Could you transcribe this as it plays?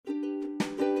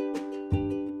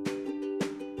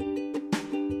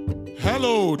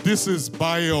Hello, this is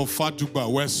Bayo Fatuba.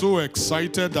 We're so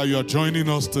excited that you're joining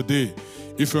us today.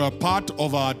 If you're a part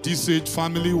of our DCH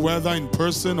family, whether in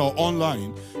person or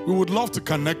online, we would love to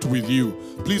connect with you.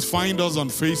 Please find us on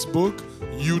Facebook,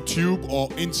 YouTube, or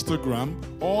Instagram,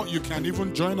 or you can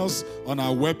even join us on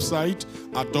our website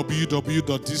at www.dch.church.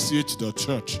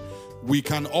 We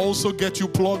can also get you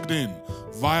plugged in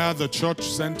via the Church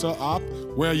Center app,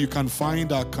 where you can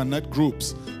find our connect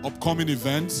groups, upcoming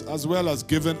events, as well as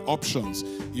given options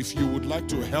if you would like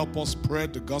to help us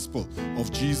spread the gospel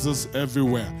of Jesus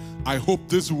everywhere. I hope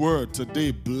this word today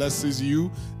blesses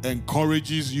you,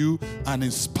 encourages you, and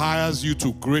inspires you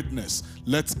to greatness.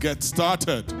 Let's get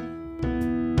started.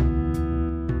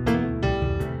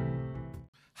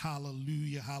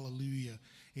 Hallelujah, hallelujah,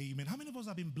 amen. How many of us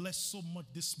have been blessed so much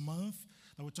this month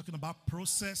that we're talking about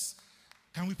process?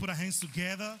 Can we put our hands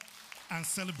together and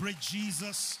celebrate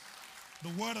Jesus? The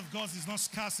word of God is not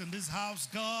scarce in this house.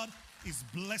 God is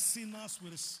blessing us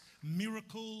with his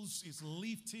miracles, his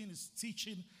lifting, his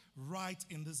teaching right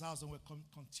in this house. And we're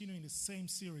continuing the same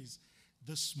series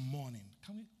this morning.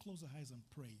 Can we close our eyes and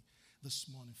pray this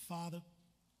morning? Father,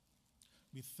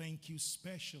 we thank you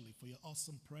specially for your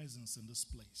awesome presence in this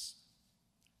place.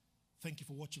 Thank you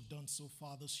for what you've done so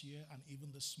far this year and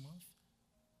even this month.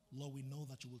 Lord, we know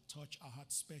that you will touch our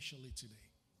hearts specially today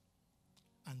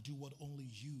and do what only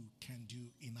you can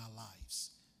do in our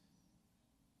lives.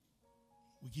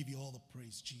 We give you all the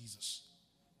praise, Jesus.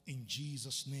 In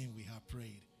Jesus' name we have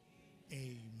prayed.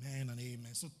 Amen and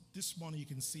amen. So this morning you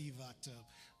can see that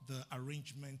the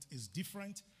arrangement is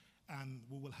different, and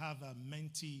we will have a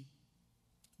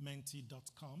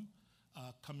menti.com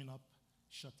coming up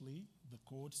shortly, the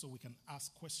code, so we can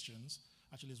ask questions.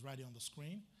 Actually, it's right here on the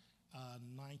screen.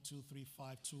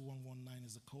 92352119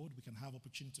 is the code. We can have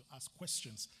opportunity to ask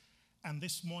questions. And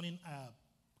this morning,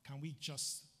 can we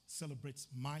just celebrate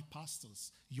my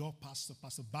pastors, your pastor,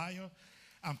 Pastor Bayo,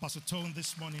 and Pastor Tone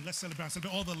this morning? Let's celebrate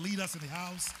all the leaders in the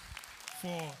house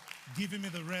for giving me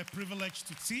the rare privilege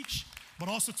to teach, but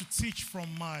also to teach from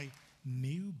my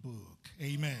new book.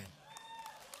 Amen.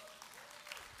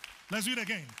 Let's do it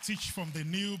again. Teach from the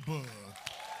new book.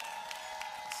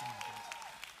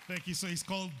 Thank you. So it's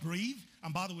called Breathe.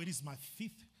 And by the way, this is my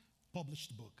 5th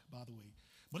published book, by the way.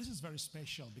 But this is very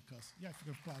special because, if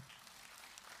you can clap.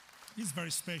 This is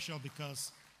very special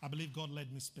because I believe God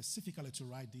led me specifically to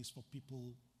write this for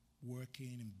people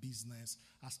working in business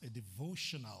as a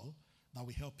devotional that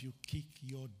will help you kick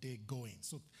your day going.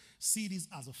 So see this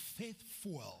as a faith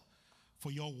fuel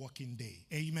for your working day.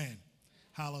 Amen.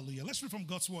 Hallelujah. Let's read from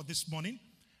God's word this morning.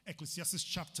 Ecclesiastes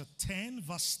chapter 10,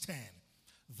 verse 10.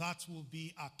 That will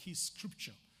be our key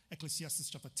scripture. Ecclesiastes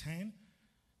chapter 10,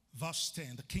 verse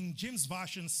 10. The King James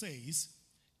Version says,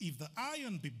 if the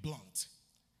iron be blunt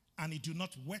and it do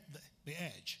not whet the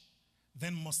edge,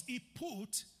 then must it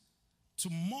put to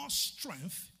more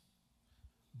strength,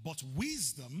 but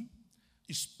wisdom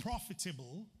is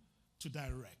profitable to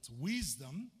direct.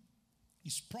 Wisdom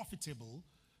is profitable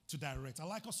to direct. I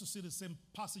like us to see the same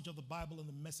passage of the Bible in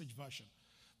the Message Version.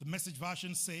 The Message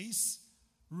Version says,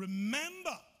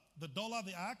 remember, the duller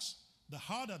the axe, the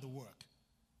harder the work.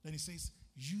 Then he says,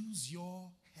 use your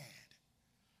head.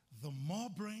 The more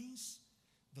brains,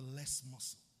 the less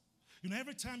muscle. You know,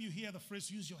 every time you hear the phrase,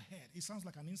 use your head, it sounds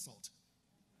like an insult.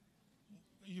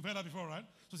 You've heard that before, right?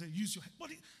 So say, use your head. But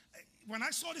when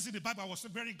I saw this in the Bible, I was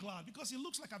very glad because it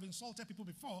looks like I've insulted people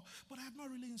before, but I have not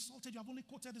really insulted you. I've only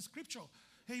quoted the scripture.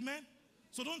 Amen?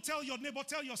 So don't tell your neighbor,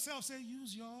 tell yourself, say,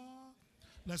 use your...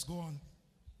 Let's go on.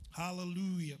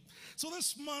 Hallelujah. So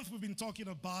this month we've been talking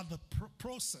about the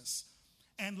process.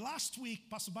 And last week,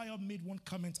 Pastor Bayo made one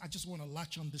comment I just want to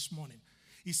latch on this morning.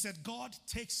 He said, God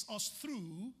takes us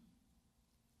through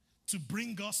to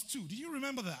bring us to. Do you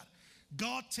remember that?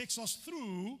 God takes us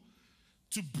through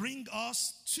to bring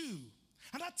us to.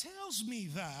 And that tells me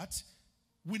that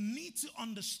we need to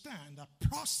understand that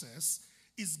process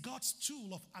is God's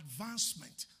tool of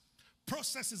advancement.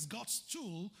 Process is God's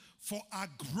tool for our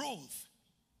growth.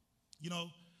 You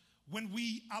know, when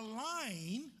we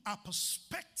align our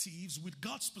perspectives with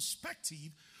God's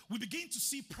perspective, we begin to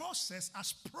see process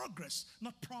as progress,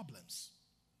 not problems.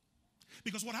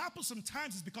 Because what happens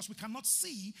sometimes is because we cannot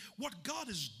see what God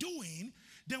is doing,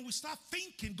 then we start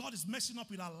thinking God is messing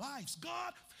up with our lives.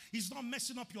 God is not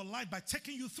messing up your life by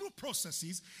taking you through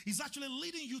processes. He's actually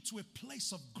leading you to a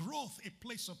place of growth, a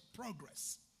place of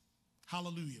progress.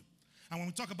 Hallelujah. And when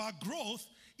we talk about growth,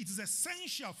 it is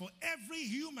essential for every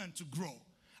human to grow.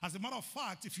 As a matter of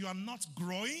fact, if you are not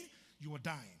growing, you are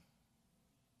dying.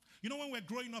 You know, when we're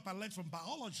growing up, I learned from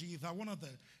biology that one of the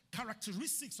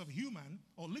characteristics of human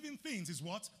or living things is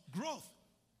what? Growth.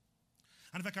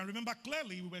 And if I can remember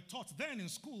clearly, we were taught then in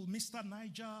school, Mr.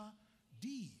 Niger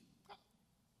D.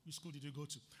 Which school did you go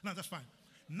to? No, that's fine.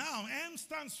 Now, M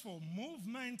stands for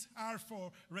movement, R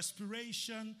for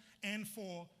respiration, N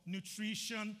for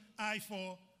nutrition, I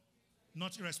for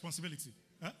not irresponsibility,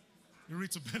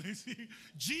 irritability,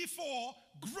 G for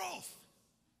growth.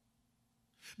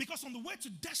 Because on the way to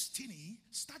destiny,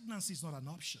 stagnancy is not an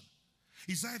option.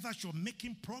 It's either you're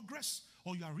making progress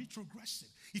or you are retrogressing.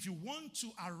 If you want to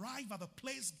arrive at the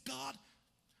place God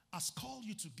has called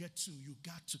you to get to, you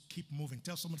got to keep moving.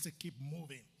 Tell someone to say, keep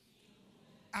moving.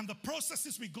 And the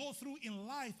processes we go through in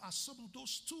life are some of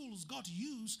those tools God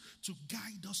used to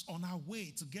guide us on our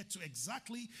way to get to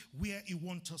exactly where He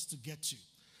wants us to get to.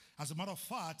 As a matter of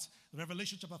fact,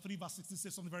 Revelation chapter 3 verse 16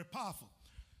 says something very powerful.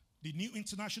 The New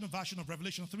International Version of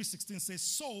Revelation 3:16 says,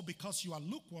 so because you are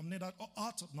lukewarm, neither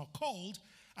hot nor cold,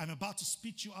 I'm about to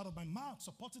spit you out of my mouth,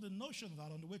 supporting the notion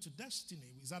that on the way to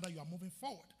destiny is either you are moving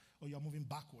forward or you are moving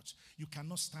backwards. You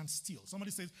cannot stand still. Somebody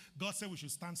says, God said we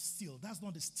should stand still. That's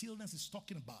not the stillness He's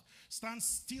talking about. Stand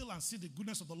still and see the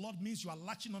goodness of the Lord means you are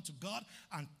latching onto God,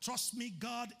 and trust me,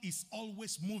 God is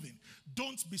always moving.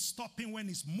 Don't be stopping when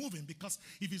He's moving, because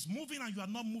if He's moving and you are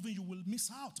not moving, you will miss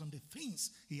out on the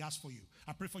things He has for you.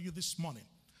 I pray for you this morning.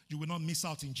 You will not miss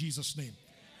out in Jesus' name.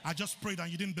 I just prayed and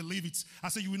you didn't believe it. I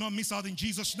said you will not miss out in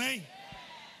Jesus' name.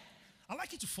 I'd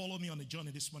like you to follow me on a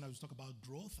journey this morning. I will talk about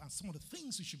growth and some of the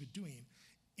things we should be doing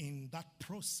in that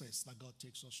process that God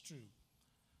takes us through.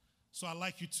 So I'd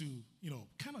like you to,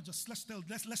 kind of just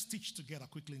let's teach together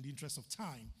quickly in the interest of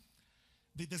time.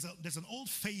 There's an old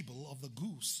fable of the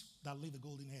goose that laid the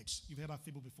golden eggs. You've heard that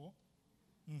fable before?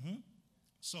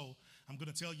 So I'm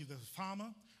going to tell you the farmer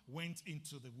went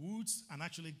into the woods and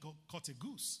actually caught a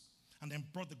goose and then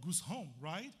brought the goose home,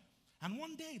 right? And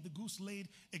one day, the goose laid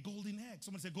a golden egg.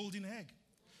 Somebody said golden egg.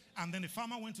 And then the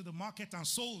farmer went to the market and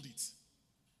sold it.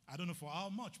 I don't know for how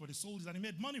much, but he sold it and he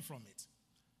made money from it.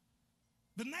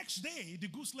 The next day, the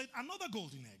goose laid another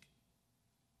golden egg.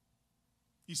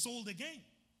 He sold again.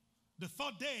 The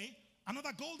third day, another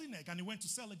golden egg, and he went to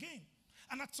sell again.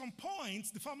 And at some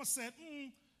point, the farmer said,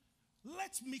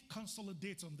 let me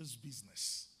consolidate on this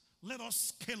business. Let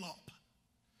us scale up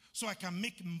so I can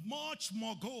make much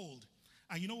more gold.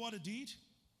 And you know what he did?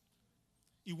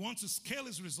 He wants to scale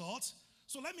his results.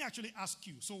 So let me actually ask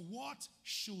you. So what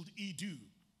should he do?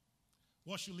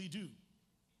 What should he do?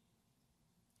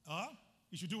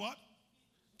 He should do what?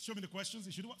 Show me the questions.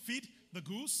 He should do what? Feed the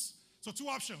goose. So two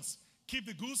options. Keep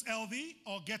the goose healthy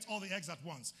or get all the eggs at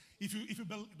once. Let's do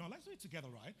it together,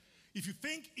 right? If you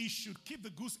think he should keep the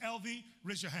goose healthy,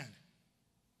 raise your hand.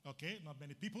 Okay, not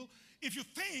many people. If you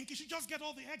think he should just get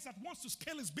all the eggs at once to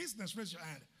scale his business, raise your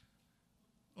hand.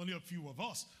 Only a few of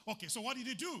us. Okay, so what did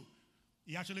he do?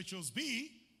 He actually chose B,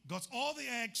 got all the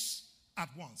eggs at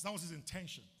once. That was his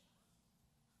intention.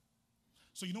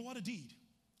 So you know what he did?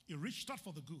 He reached out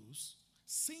for the goose.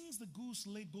 Since the goose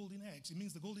laid golden eggs, it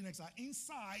means the golden eggs are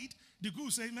inside the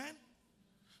goose, amen?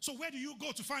 So where do you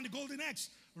go to find the golden eggs?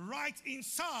 Right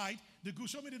inside the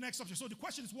goose. Show me the next option. So the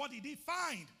question is, what did he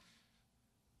find?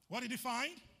 What did he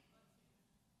find?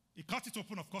 He cut it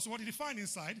open, of course. So what did he find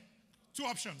inside? Two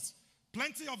options.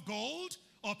 Plenty of gold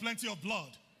or plenty of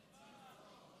blood?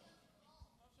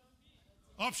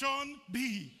 Option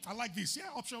B. I like this. Yeah,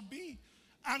 option B.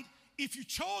 And if you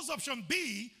chose option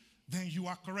B, then you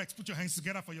are correct. Put your hands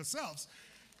together for yourselves.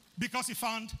 Because he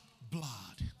found blood.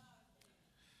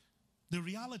 The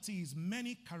reality is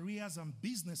many careers and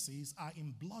businesses are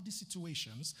in bloody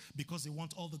situations because they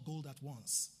want all the gold at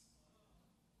once.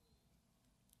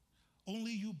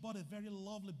 Only you bought a very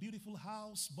lovely, beautiful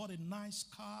house, bought a nice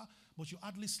car, but you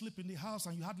hardly sleep in the house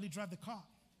and you hardly drive the car.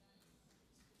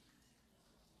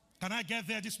 Can I get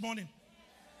there this morning?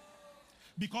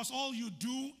 Because all you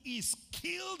do is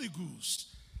kill the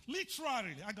goose.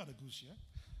 Literally. I got a goose here.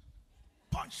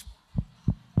 Punch.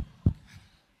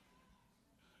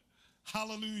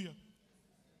 Hallelujah.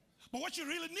 But what you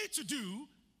really need to do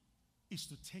is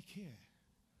to take care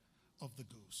of the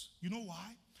goose. You know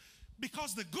why?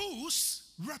 Because the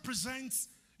goose represents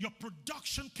your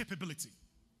production capability.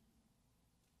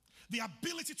 The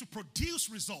ability to produce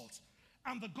results.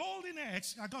 And the golden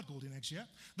eggs, I got golden eggs here.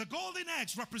 The golden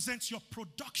eggs represents your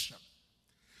production.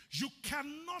 You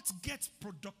cannot get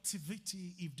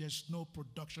productivity if there's no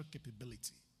production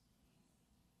capability.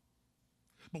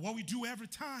 But what we do every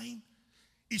time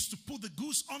is to put the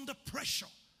goose under pressure.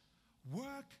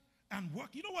 Work and work.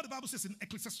 You know what the Bible says in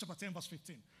Ecclesiastes chapter 10 verse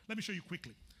 15? Let me show you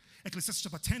quickly. Ecclesiastes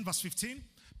chapter 10 verse 15.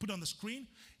 Put on the screen.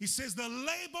 It says, the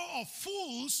labor of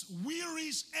fools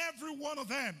wearies every one of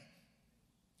them,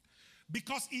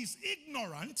 because he's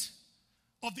ignorant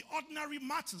of the ordinary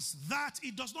matters that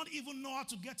it does not even know how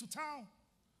to get to town.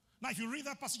 Now, if you read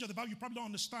that passage of the Bible, you probably don't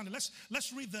understand it.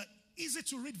 Let's read the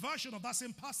easy-to-read version of that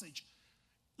same passage.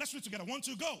 Let's read together. 1,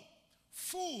 2, go.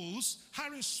 Fools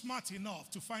aren't smart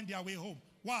enough to find their way home.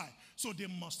 Why? So they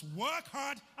must work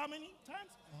hard. How many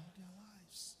times? All their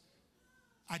lives.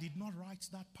 I did not write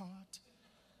that part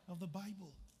of the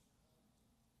Bible.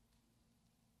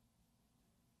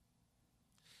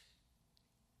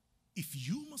 If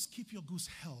you must keep your goose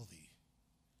healthy,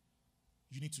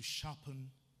 you need to sharpen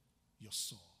your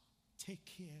saw. Take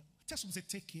care. Tell someone, say,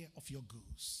 take care of your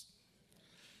goose.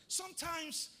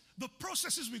 Sometimes the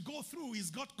processes we go through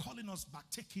is God calling us back.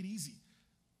 Take it easy.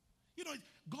 You know,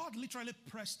 God literally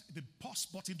pressed the pause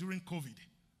button during COVID.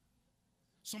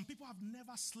 Some people have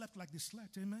never slept like they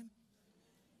slept. Amen?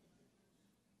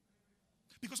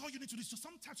 Because all you need to do is just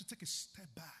sometimes to take a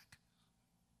step back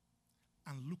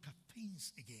and look at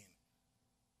things again.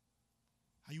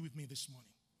 Are you with me this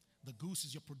morning? The goose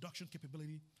is your production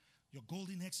capability. Your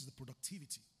golden eggs is the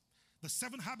productivity. The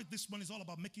 7th habit this morning is all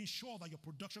about making sure that your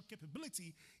production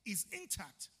capability is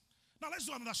intact. Now let's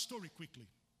do another story quickly.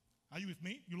 Are you with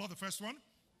me? You love the first one?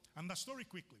 Another story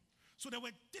quickly. So there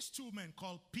were these 2 men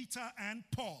called Peter and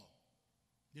Paul.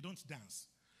 They don't dance.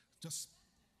 Just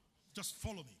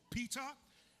follow me. Peter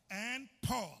and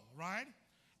Paul, right?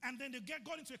 And then they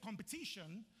got into a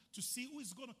competition to see who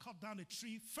is going to cut down a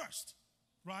tree first,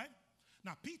 right?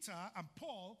 Now Peter and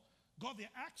Paul got their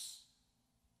axe.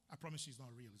 I promise you it's not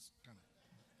real. It's kind of,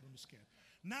 don't be scared.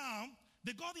 Now,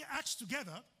 they got their axe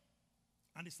together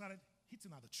and they started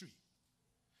hitting at the tree.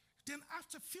 Then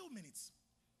after a few minutes,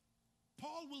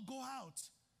 Paul will go out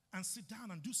and sit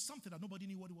down and do something that nobody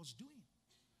knew what he was doing.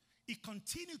 He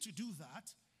continued to do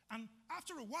that, and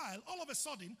after a while, all of a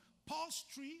sudden, Paul's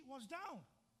tree was down.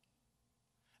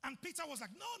 And Peter was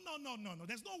like, no.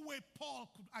 There's no way Paul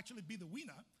could actually be the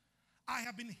winner. I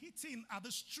have been hitting at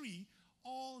this tree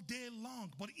all day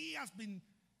long, but he has been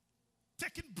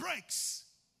taking breaks.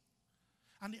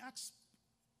 And they asked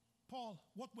Paul,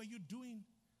 what were you doing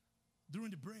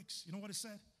during the breaks? You know what he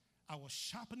said? I was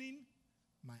sharpening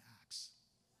my axe.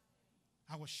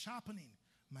 I was sharpening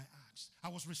my axe. I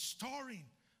was restoring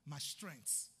my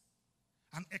strength.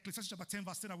 And Ecclesiastes chapter 10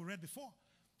 verse 10 that we read before,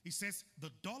 he says,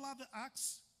 the duller the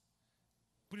axe,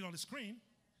 put it on the screen,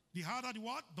 the harder the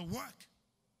what? The work.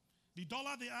 The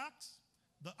duller the axe,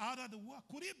 the harder the work.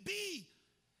 Could it be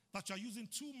that you're using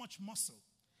too much muscle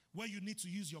where you need to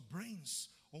use your brains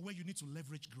or where you need to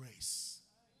leverage grace?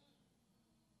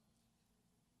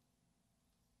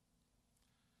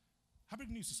 I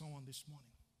bring news to someone this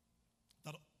morning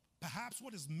that perhaps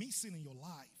what is missing in your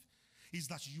life is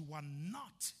that you are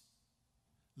not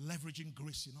leveraging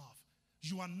grace enough.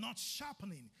 You are not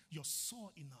sharpening your saw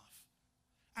enough.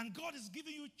 And God is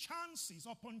giving you chances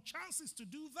upon chances to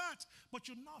do that, but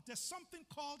you're not. There's something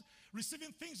called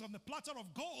receiving things on the platter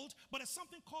of gold, but there's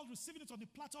something called receiving it on the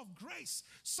platter of grace.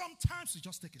 Sometimes you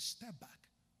just take a step back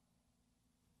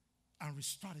and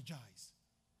re-strategize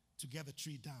to get the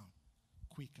tree down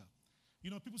quicker. You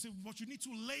know, people say, but you need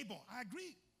to labor. I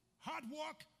agree. Hard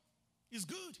work is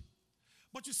good.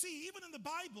 But you see, even in the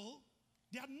Bible,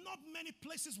 there are not many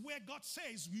places where God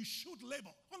says you should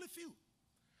labor. Only few.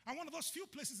 And one of those few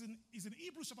places is in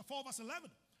Hebrews chapter 4 verse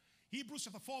 11. Hebrews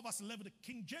chapter 4 verse 11, the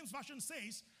King James Version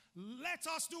says, let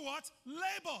us do what?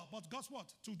 Labor. But God's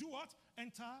what? To do what?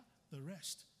 Enter the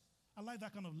rest. I like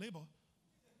that kind of labor.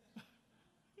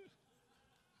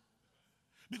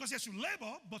 Because yes, you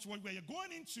labor, but where you're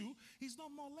going into is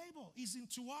not more labor. It's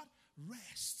into what?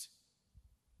 Rest.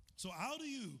 So how do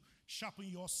you sharpen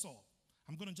your saw?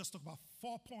 I'm going to just talk about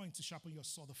 4 points to sharpen your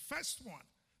saw. The first one,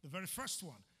 the very first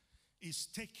one, is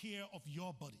take care of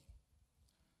your body.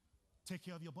 Take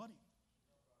care of your body.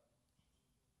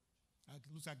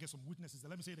 Looks like I get some witnesses there.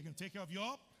 Let me say it again. Take care of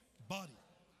your body.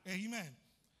 Amen.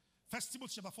 1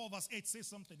 Timothy chapter 4 verse 8 says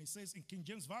something. It says in King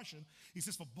James Version, it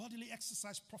says, for bodily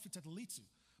exercise profiteth little,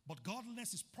 but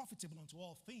godliness is profitable unto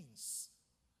all things,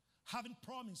 having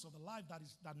promise of the life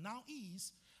that now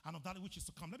is and of that which is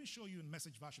to come. Let me show you in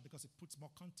Message Version because it puts more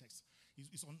context.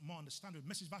 It's more understandable.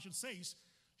 Message Version says,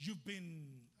 you've been,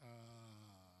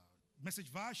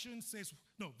 Message Version says,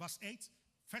 no, verse 8,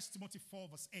 1 Timothy 4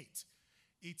 verse 8.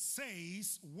 It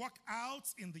says,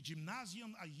 workouts in the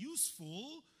gymnasium are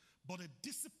useful, but a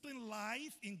disciplined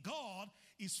life in God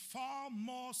is far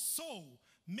more so,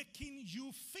 making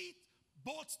you fit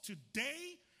both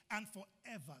today and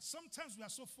forever. Sometimes we are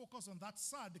so focused on that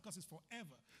side because it's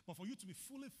forever. But for you to be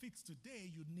fully fit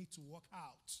today, you need to work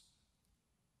out.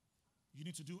 You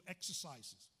need to do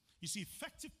exercises. You see,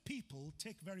 effective people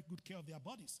take very good care of their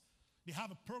bodies. They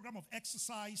have a program of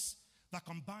exercise that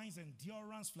combines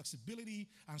endurance, flexibility,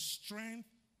 and strength.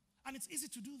 And it's easy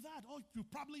to do that. All you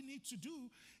probably need to do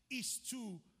is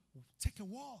to take a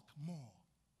walk more,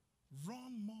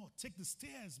 run more, take the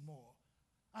stairs more.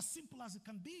 As simple as it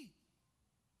can be.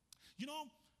 You know,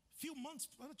 few months,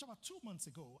 about 2 months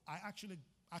ago, I actually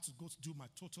had to go to do my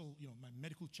total, my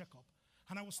medical checkup.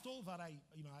 And I was told that I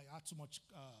had too much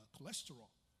cholesterol,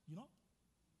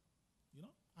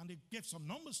 and they gave some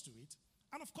numbers to it.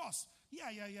 And of course,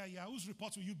 whose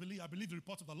report will you believe? I believe the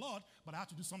report of the Lord, but I had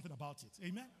to do something about it.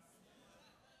 Amen?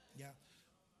 Yeah.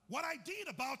 What I did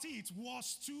about it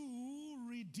was to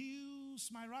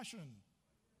reduce my ration.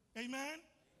 Amen?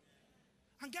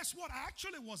 And guess what? I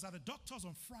actually was at the doctor's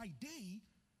on Friday,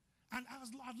 and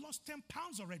I'd lost 10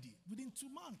 pounds already within 2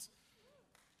 months.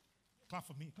 Clap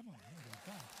for me. Come on. Oh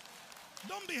God.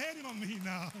 Don't be hating on me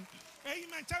now.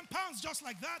 Amen. 10 pounds just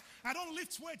like that. I don't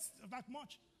lift weights that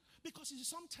much. Because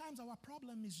sometimes our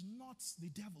problem is not the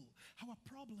devil. Our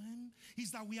problem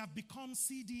is that we have become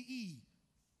CDE,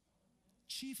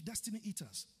 Chief Destiny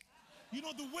Eaters. You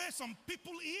know the way some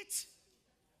people eat?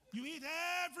 You eat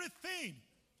everything.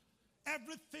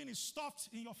 Everything is stuffed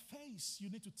in your face. You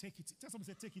need to take it. Tell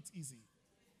somebody, say, take it easy.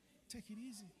 Take it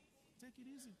easy. Take it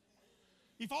easy.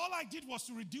 If all I did was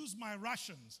to reduce my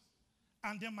rations,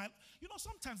 and then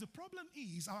sometimes the problem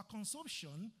is our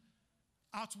consumption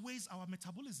outweighs our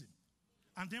metabolism.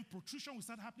 And then protrusion will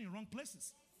start happening in wrong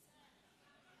places.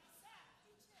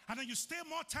 And then you stay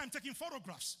more time taking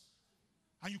photographs.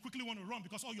 And you quickly want to run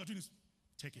because all you're doing is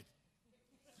take it.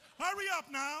 Hurry up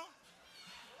now.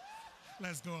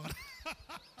 Let's go.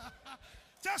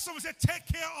 Tell someone, say, take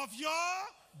care of your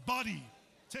body.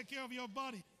 Take care of your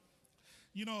body.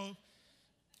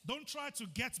 Don't try to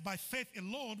get by faith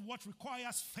alone what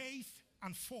requires faith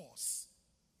and force.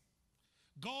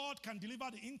 God can deliver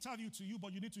the interview to you,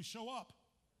 but you need to show up.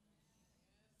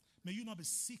 May you not be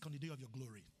sick on the day of your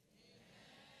glory.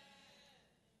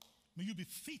 May you be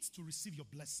fit to receive your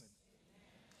blessing.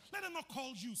 Let them not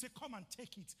call you, say, come and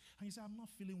take it. And you say, I'm not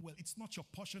feeling well. It's not your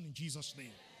portion in Jesus'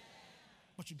 name.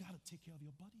 But you got to take care of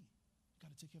your body. You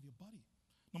got to take care of your body.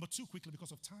 Number 2, quickly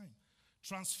because of time.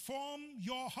 Transform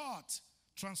your heart.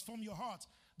 Transform your heart.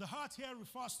 The heart here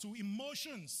refers to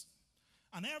emotions.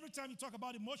 And every time you talk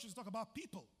about emotions, you talk about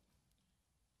people.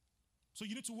 So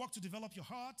you need to work to develop your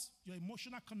heart, your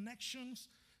emotional connections,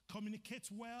 communicate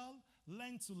well,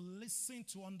 learn to listen,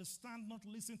 to understand, not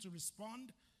listen to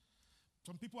respond.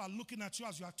 Some people are looking at you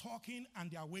as you are talking and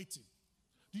they are waiting.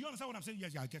 Do you understand what I'm saying?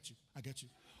 Yes, I get you. I get you.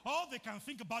 All they can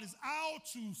think about is how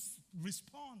to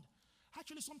respond.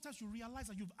 Actually, sometimes you realize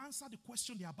that you've answered the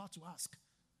question they're about to ask.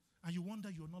 And you wonder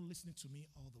you're not listening to me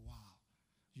all the while.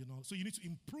 So you need to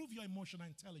improve your emotional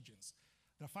intelligence.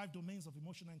 There are 5 domains of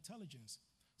emotional intelligence.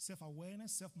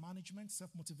 Self-awareness, self-management,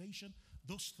 self-motivation.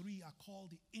 Those 3 are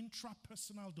called the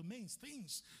intrapersonal domains,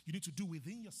 things you need to do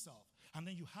within yourself. And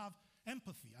then you have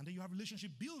empathy, and then you have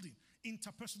relationship building,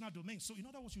 interpersonal domains. So in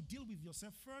other words, you deal with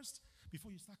yourself first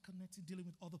before you start connecting, dealing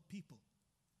with other people.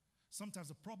 Sometimes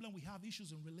the problem we have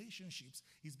issues in relationships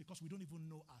is because we don't even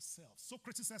know ourselves.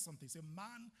 Socrates says something, say,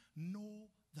 man, know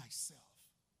thyself.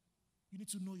 You need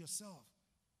to know yourself.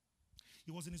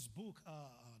 It was in his book,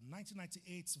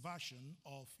 1998's version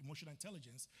of emotional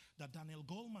intelligence, that Daniel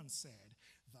Goleman said,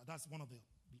 that's one of the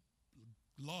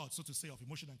lords, so to say, of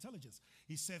emotional intelligence.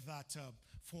 He said that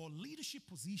for leadership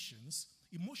positions,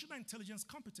 emotional intelligence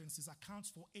competencies accounts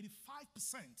for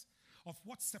 85% of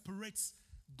what separates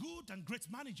good and great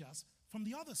managers from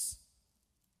the others.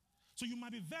 So you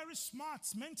might be very smart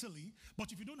mentally,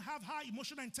 but if you don't have high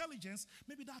emotional intelligence,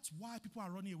 maybe that's why people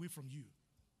are running away from you.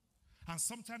 And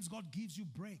sometimes God gives you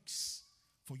breaks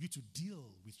for you to deal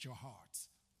with your heart.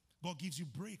 God gives you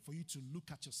break for you to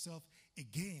look at yourself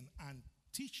again and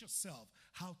teach yourself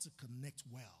how to connect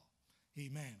well.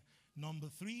 Amen. Number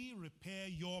 3, repair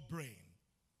your brain.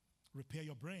 Repair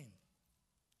your brain.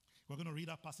 We're going to read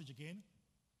that passage again.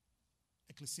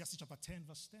 Ecclesiastes chapter 10,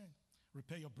 verse 10.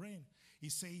 Repair your brain. He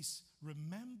says,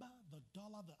 remember the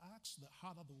duller the axe, the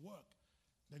harder the work.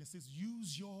 Then it says,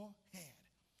 use your head.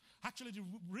 Actually, the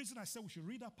reason I said we should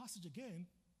read that passage again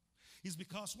is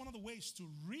because one of the ways to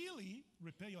really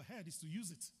repair your head is to use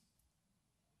it.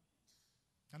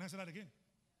 Can I say that again?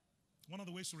 One of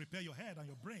the ways to repair your head and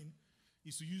your brain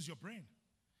is to use your brain.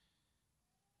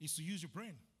 Is to use your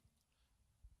brain.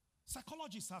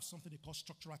 Psychologists have something they call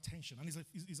structural attention, and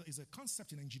it's a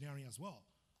concept in engineering as well.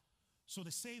 So they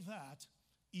say that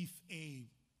if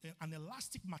an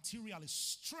elastic material is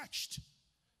stretched,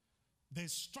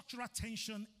 there's structural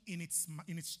tension in its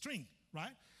string,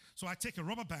 right? So I take a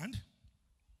rubber band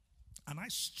and I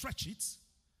stretch it.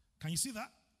 Can you see that?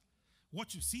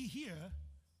 What you see here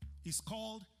is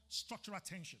called structural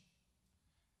tension.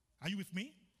 Are you with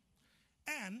me?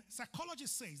 And psychology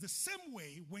says the same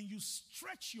way when you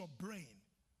stretch your brain,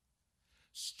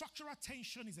 structural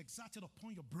tension is exerted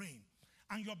upon your brain,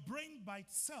 and your brain by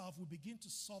itself will begin to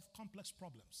solve complex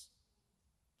problems.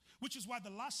 Which is why the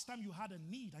last time you had a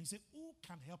need and you said, who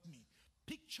can help me?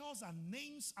 Pictures and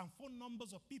names and phone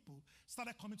numbers of people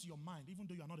started coming to your mind, even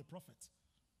though you are not a prophet.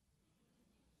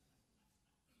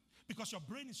 Because your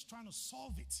brain is trying to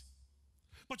solve it.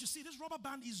 But you see, this rubber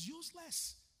band is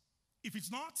useless if it's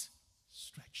not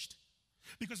stretched.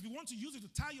 Because if you want to use it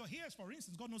to tie your hairs, for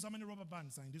instance, God knows how many rubber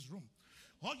bands are in this room.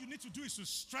 All you need to do is to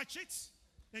stretch it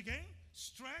again,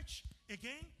 stretch,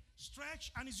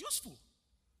 and it's useful.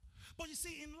 But you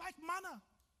see, in like manner,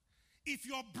 if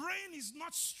your brain is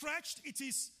not stretched, it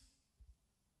is.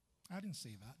 I didn't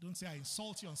say that. Don't say I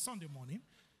insult you on Sunday morning.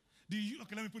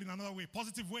 Okay, let me put it in another way,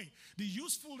 positive way. The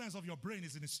usefulness of your brain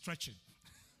is in its stretching.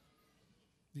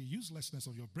 The uselessness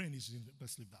of your brain is in,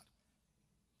 let's leave that.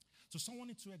 So someone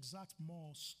needs to exert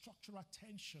more structural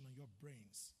tension on your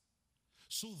brains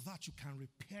so that you can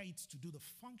repair it to do the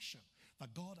function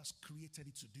that God has created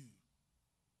it to do,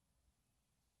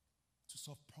 to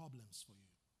solve problems for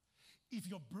you. If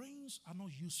your brains are not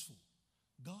useful,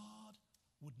 God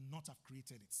would not have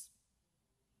created it.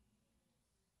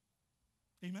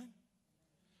 Amen?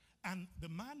 And the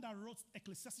man that wrote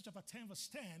Ecclesiastes chapter 10 verse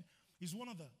 10 is one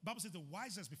of the Bible says the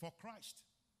wisest before Christ.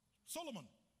 Solomon.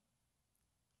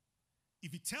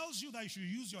 If he tells you that you should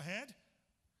use your head,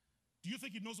 do you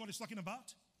think he knows what he's talking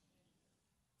about?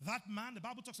 That man, the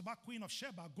Bible talks about Queen of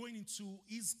Sheba going into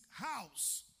his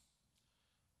house.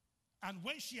 And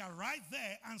when she arrived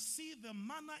there and see the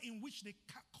manner in which they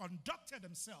conducted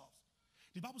themselves,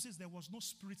 the Bible says there was no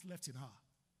spirit left in her.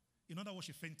 In other words,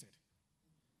 she fainted.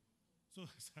 So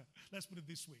let's put it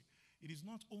this way. It is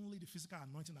not only the physical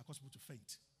anointing that causes people to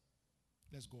faint.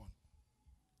 Let's go on.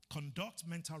 Conduct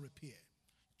mental repair.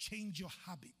 Change your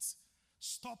habits.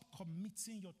 Stop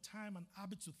committing your time and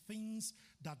habits to things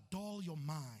that dull your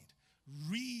mind.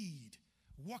 Read.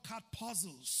 Work out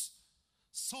puzzles.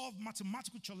 Solve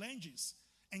mathematical challenges.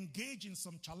 Engage in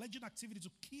some challenging activity to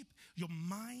keep your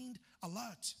mind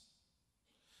alert.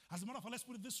 As a matter of fact, let's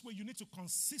put it this way. You need to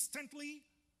consistently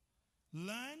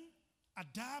learn,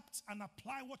 adapt, and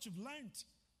apply what you've learned.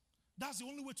 That's the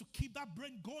only way to keep that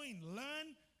brain going.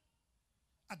 Learn,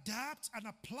 adapt, and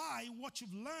apply what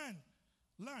you've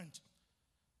learned.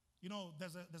 You know,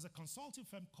 there's a consulting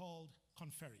firm called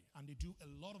Conferry, and they do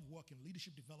a lot of work in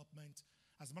leadership development.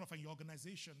 As a matter of fact, in your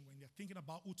organization, when you're thinking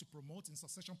about who to promote in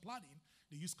succession planning,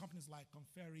 they use companies like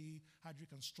Conferry,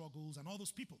 Hardrick and Struggles, and all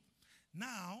those people.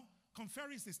 Now,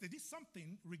 Conferry says they did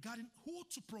something regarding who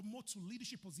to promote to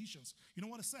leadership positions. You know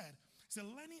what it said? It said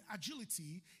learning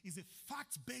agility is a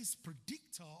fact-based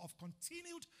predictor of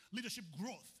continued leadership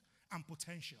growth and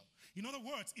potential. In other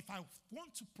words, if I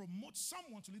want to promote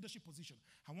someone to leadership position,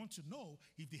 I want to know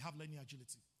if they have learning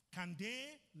agility. Can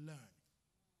they learn?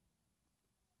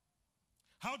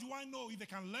 How do I know if they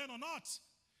can learn or not?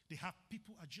 They have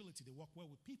people agility. They work well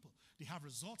with people. They have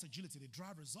results agility. They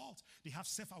drive results. They have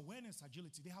self-awareness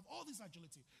agility. They have all this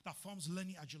agility that forms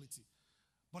learning agility.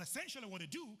 But essentially what they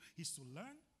do is to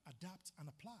learn, adapt, and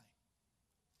apply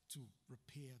to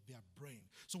repair their brain.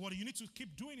 So what you need to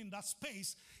keep doing in that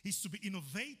space is to be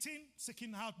innovating,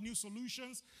 seeking out new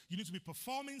solutions. You need to be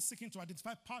performing, seeking to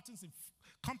identify patterns in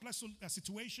complex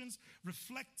situations,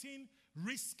 reflecting,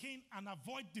 risking, and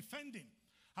avoid defending.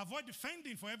 Avoid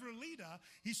defending for every leader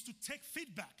is to take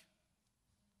feedback.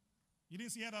 You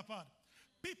didn't see that part.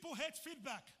 People hate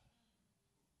feedback.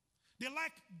 They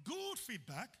like good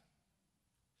feedback.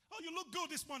 Oh, you look good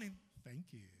this morning.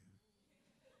 Thank you.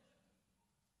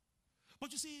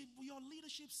 But you see, your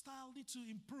leadership style needs to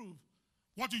improve.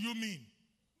 What do you mean?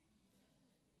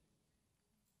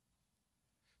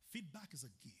 Feedback is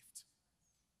a gift.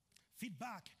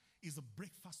 Feedback is a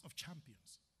breakfast of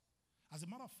champions. As a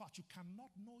matter of fact, you cannot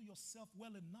know yourself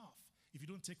well enough if you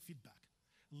don't take feedback.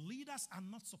 Leaders are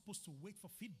not supposed to wait for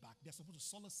feedback. They're supposed to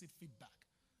solicit feedback.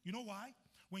 You know why?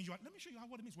 Let me show you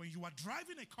what it means. When you are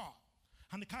driving a car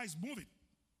and the car is moving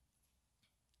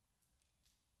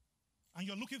and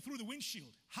you're looking through the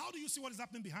windshield, how do you see what is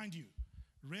happening behind you?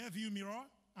 Rear view mirror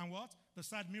and what? The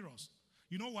side mirrors.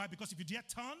 You know why? Because if you dare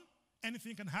turn,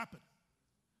 anything can happen.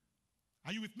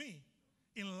 Are you with me?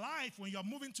 In life, when you're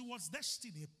moving towards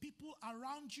destiny, people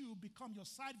around you become your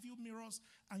side view mirrors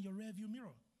and your rear view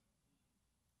mirror.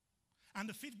 And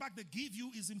the feedback they give you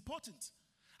is important.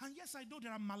 And yes, I know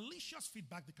there are malicious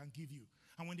feedback they can give you.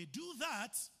 And when they do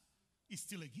that, it's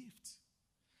still a gift.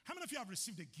 How many of you have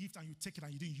received a gift and you take it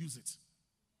and you didn't use it?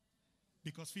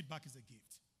 Because feedback is a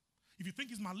gift. If you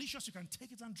think it's malicious, you can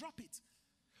take it and drop it.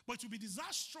 But it will be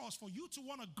disastrous for you to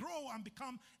want to grow and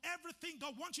become everything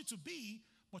God wants you to be,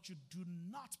 but you do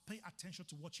not pay attention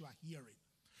to what you are hearing.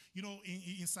 You know,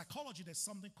 in psychology, there's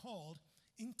something called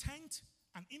intent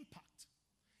and impact.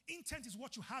 Intent is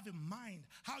what you have in mind,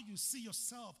 how you see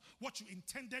yourself, what you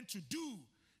intended to do.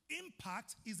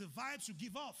 Impact is the vibes you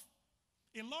give off.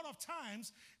 A lot of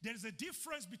times, there is a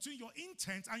difference between your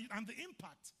intent and the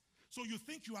impact. So you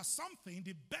think you are something,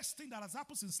 the best thing that has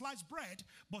happened since sliced bread,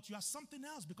 but you are something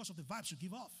else because of the vibes you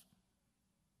give off.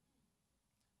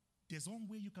 There's one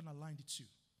way you can align the two.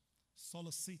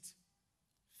 Solicit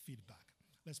feedback.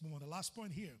 Let's move on. The last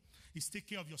point here is take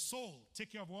care of your soul.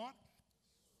 Take care of what?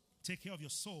 Take care of your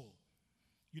soul.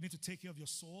 You need to take care of your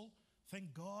soul.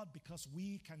 Thank God, because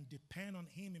we can depend on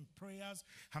Him in prayers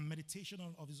and meditation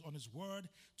on His word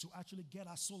to actually get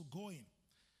our soul going.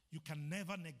 You can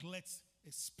never neglect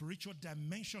a spiritual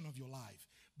dimension of your life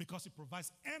because it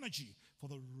provides energy for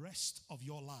the rest of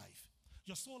your life.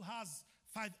 Your soul has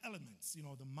 5 elements, you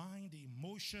know, the mind, the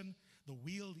emotion, the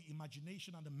will, the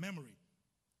imagination, and the memory.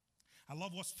 I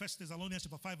love what 1 Thessalonians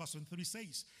chapter 5 verse 23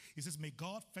 says. It says, may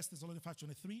God, 1 Thessalonians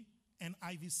 5:23,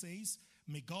 NIV says,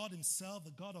 may God Himself,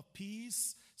 the God of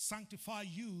peace, sanctify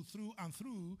you through and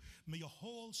through. May your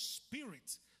whole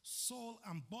spirit, soul,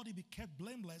 and body be kept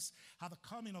blameless at the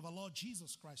coming of our Lord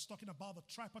Jesus Christ. Talking about the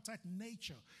tripartite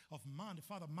nature of man. The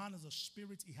Father, man is a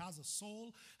spirit, he has a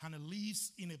soul, and it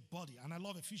lives in a body. And I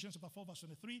love Ephesians chapter 4 verse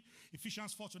 23.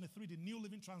 Ephesians 4:23, the New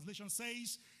Living Translation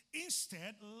says,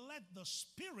 instead, let the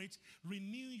Spirit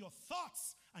renew your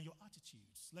thoughts and your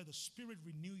attitudes. Let the Spirit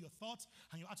renew your thoughts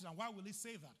and your attitudes. And why will He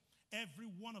say that? Every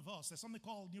one of us, there's something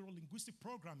called neuro-linguistic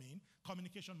programming,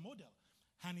 communication model.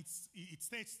 And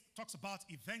talks about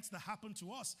events that happen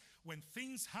to us. When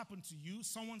things happen to you,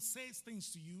 someone says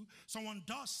things to you, someone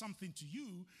does something to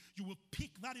you, you will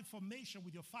pick that information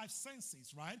with your 5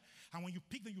 senses, right? And when you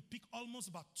pick them, you pick almost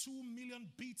about 2 million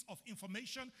bits of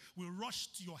information will rush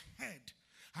to your head.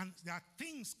 And there are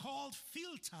things called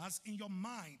filters in your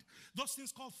mind. Those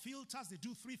things called filters, they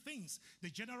do 3 things. They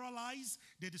generalize,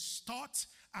 they distort,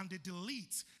 and they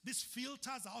delete. These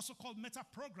filters are also called meta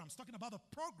programs, talking about the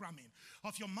programming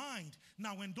of your mind.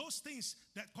 Now, when those things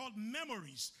that are called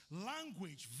memories,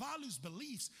 language, values,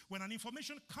 beliefs, when an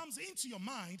information comes into your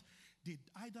mind, they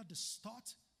either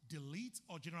distort, delete,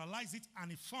 or generalize it,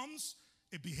 and it forms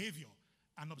a behavior,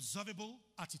 an observable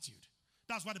attitude.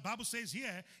 That's why the Bible says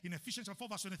here in Ephesians 4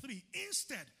 verse 23,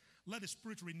 instead, let the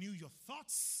Spirit renew your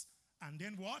thoughts, and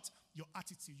then what? Your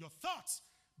attitude. Your thoughts,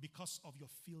 because of your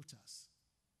filters.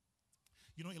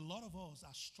 You know, a lot of us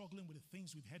are struggling with the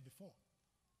things we've heard before.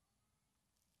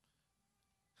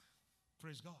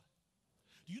 Praise God.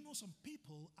 Do you know some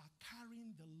people are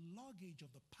carrying the luggage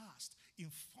of the past in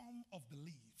form of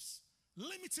beliefs,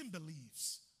 limiting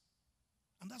beliefs,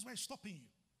 and that's why it's stopping you.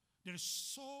 There is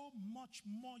so much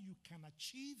more you can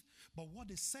achieve, but what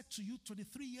they said to you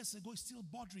 23 years ago is still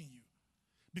bothering you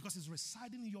because it's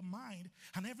residing in your mind,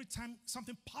 and every time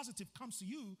something positive comes to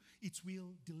you, it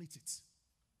will delete it.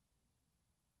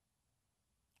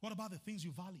 What about the things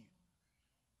you value?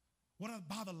 What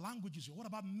about the languages? What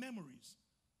about memories?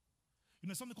 You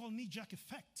know, something called knee-jerk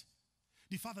effect.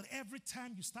 The fact that every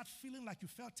time you start feeling like you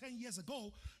felt 10 years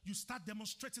ago, you start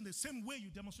demonstrating the same way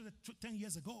you demonstrated 10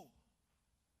 years ago.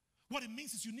 What it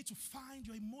means is you need to find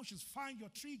your emotions, find your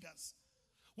triggers.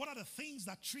 What are the things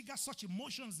that trigger such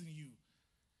emotions in you?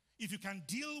 If you can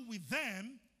deal with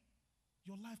them,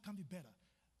 your life can be better.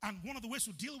 And one of the ways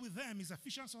to deal with them is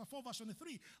Ephesians 4 verse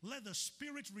 23. Let the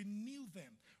Spirit renew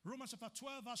them. Romans chapter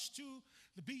 12 verse 2.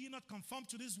 Be ye not conformed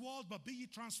to this world, but be ye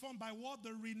transformed by what?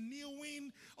 The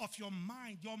renewing of your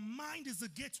mind. Your mind is the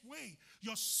gateway.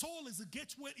 Your soul is the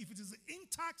gateway. If it is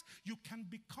intact, you can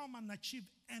become and achieve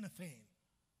anything.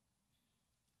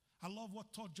 I love what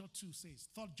 3 John 2 says.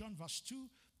 3 John verse 2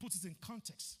 puts it in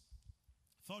context.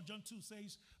 3 John 2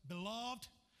 says, beloved,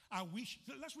 I wish,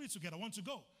 let's read it together. I want to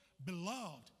go.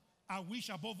 Beloved, I wish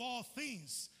above all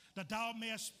things that thou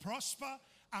mayest prosper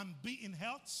and be in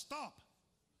health. Stop.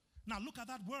 Now look at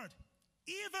that word.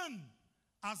 Even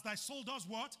as thy soul does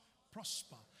what?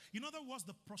 Prosper. In other words,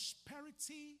 the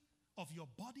prosperity of your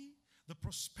body, the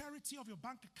prosperity of your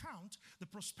bank account, the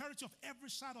prosperity of every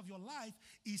side of your life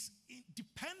is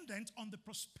dependent on the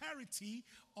prosperity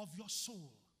of your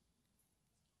soul.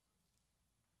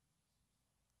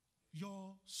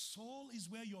 Your soul is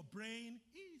where your brain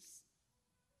is.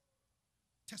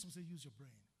 Test will say, use your brain.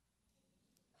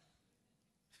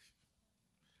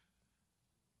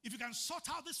 If you can sort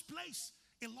out this place,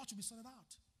 a lot will be sorted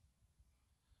out.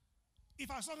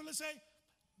 If I suddenly say,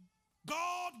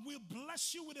 God will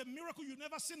bless you with a miracle you've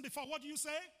never seen before, what do you say?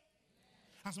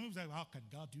 And some people say, how can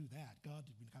God do that? God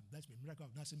can bless me, miracle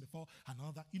I've not seen before, and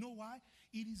all that. You know why?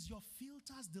 It is your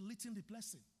filters deleting the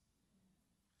blessing.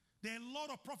 There are a lot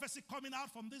of prophecy coming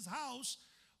out from this house.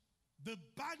 The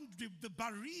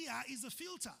barrier is a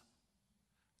filter.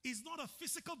 It's not a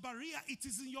physical barrier, it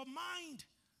is in your mind.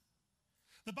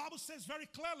 The Bible says very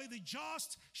clearly, the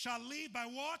just shall live by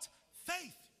what?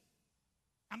 Faith.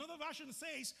 Another version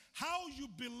says, how you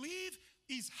believe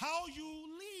is how you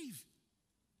live.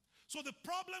 So the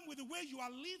problem with the way you are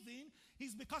living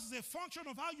is because it's a function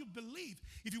of how you believe.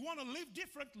 If you want to live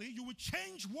differently, you will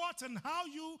change what and how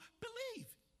you believe.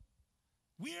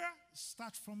 Where?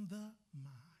 Start from the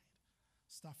mind.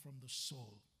 Start from the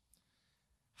soul.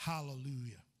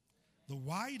 Hallelujah. The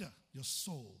wider your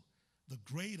soul, the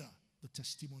greater the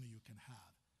testimony you can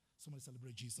have. Somebody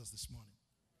celebrate Jesus this morning.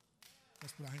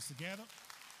 Let's put our hands together.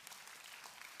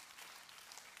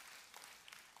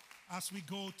 As we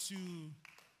go to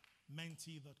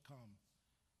mentee.com,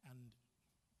 and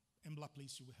Embla,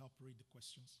 please, you will help read the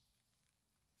questions.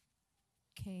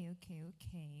 Okay.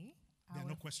 There are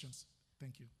no questions.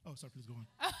 Thank you. Oh, sorry, please go on.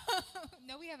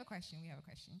 No, we have a question.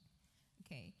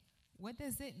 Okay. What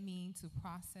does it mean to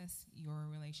process your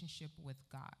relationship with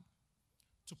God?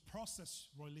 To process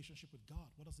your relationship with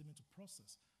God. What does it mean to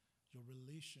process your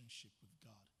relationship with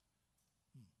God?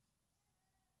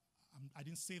 I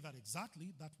didn't say that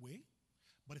exactly that way,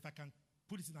 but if I can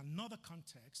put it in another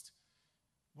context,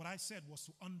 what I said was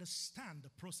to understand the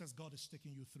process God is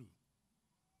taking you through.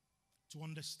 To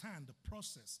understand the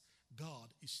process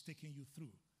God is taking you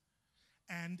through.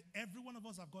 And every one of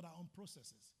us have got our own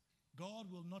processes.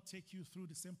 God will not take you through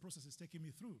the same process He's taking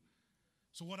me through.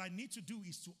 So what I need to do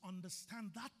is to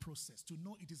understand that process, to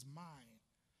know it is mine,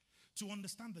 to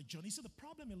understand the journey. See, the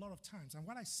problem a lot of times, and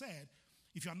what I said,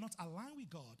 if you are not aligned with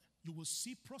God, you will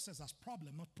see process as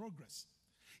problem, not progress.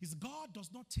 Is God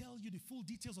does not tell you the full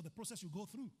details of the process you go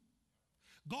through.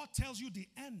 God tells you the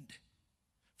end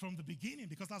from the beginning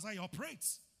because that's how He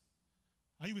operates.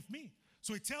 Are you with me?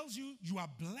 So He tells you you are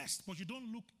blessed, but you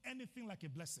don't look anything like a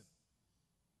blessing.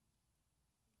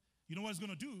 You know what He's going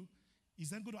to do?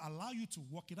 He's then going to allow you to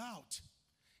work it out.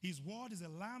 His word is a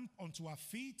lamp unto our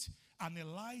feet and a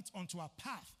light unto our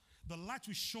path. The light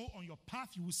will show on your path.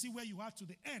 You will see where you are to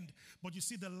the end. But you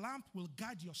see, the lamp will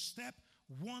guide your step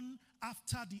one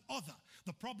after the other.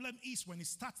 The problem is when He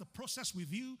starts the process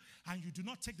with you and you do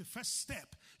not take the first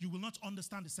step, you will not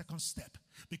understand the second step.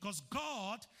 Because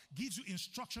God gives you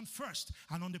instruction first.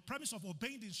 And on the premise of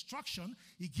obeying the instruction,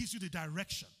 He gives you the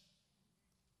direction.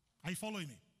 Are you following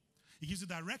me? He gives you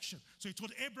direction. So He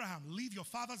told Abraham, leave your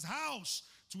father's house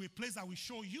to a place that will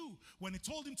show you. When He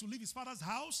told him to leave his father's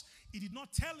house, He did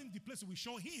not tell him the place that will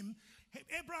show him.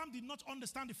 Abraham did not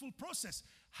understand the full process.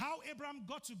 How Abraham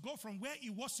got to go from where he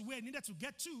was to where he needed to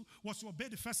get to was to obey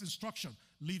the first instruction,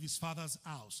 leave his father's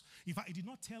house. In fact, He did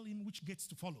not tell him which gates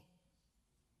to follow.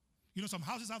 You know, some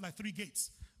houses have like 3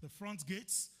 gates. The front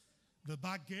gates, the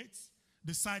back gates,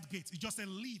 the side gates. He just said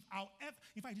leave. However,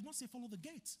 in fact, He did not say follow the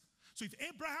gates. So if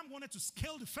Abraham wanted to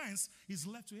scale the fence, it's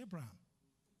left to Abraham.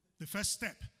 The first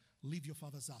step, leave your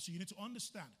father's house. So you need to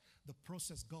understand the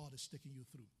process God is taking you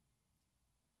through.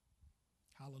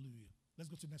 Hallelujah. Let's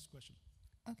go to the next question.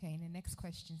 Okay, and the next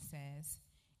question says,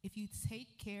 if you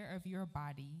take care of your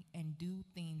body and do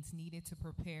things needed to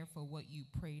prepare for what you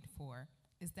prayed for,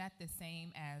 is that the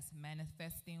same as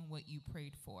manifesting what you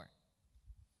prayed for?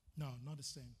 No, not the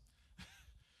same.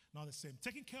 Not the same.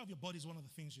 Taking care of your body is one of the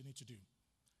things you need to do.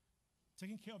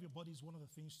 Taking care of your body is one of the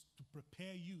things to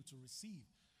prepare you to receive.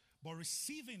 But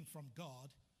receiving from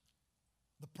God,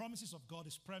 the promises of God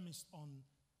is premised on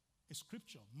a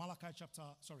scripture. Mark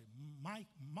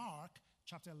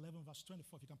chapter 11 verse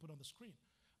 24, if you can put on the screen.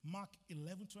 Mark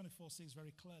 11:24 says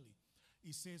very clearly.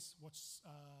 It says,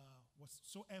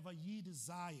 whatsoever ye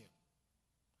desire,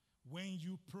 when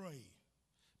you pray,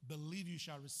 believe you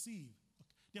shall receive.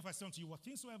 Therefore I say unto you, what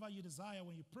things soever you desire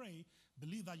when you pray,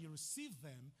 believe that you receive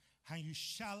them, and you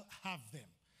shall have them.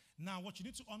 Now, what you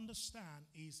need to understand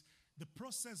is the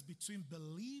process between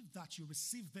believe that you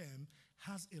receive them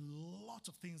has a lot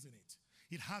of things in it.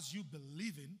 It has you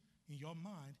believing in your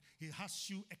mind. It has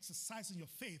you exercising your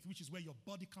faith, which is where your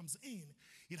body comes in.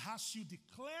 It has you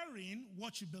declaring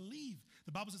what you believe.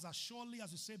 The Bible says, as surely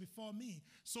as you say before me,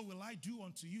 so will I do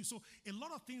unto you. So a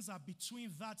lot of things are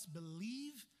between that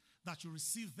believe that you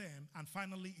receive them, and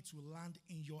finally it will land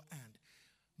in your hand.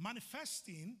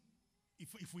 Manifesting,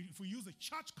 if we use the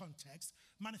church context,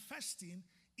 manifesting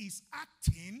is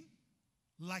acting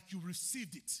like you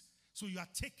received it. So you are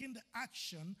taking the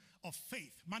action of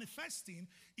faith. Manifesting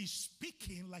is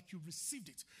speaking like you received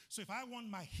it. So if I want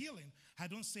my healing, I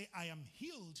don't say I am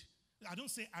healed I don't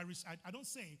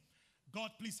say,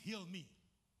 God, please heal me.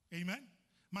 Amen?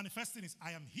 Manifesting is,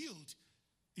 I am healed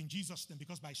in Jesus' name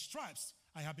because by stripes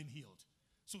I have been healed.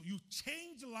 So you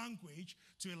change the language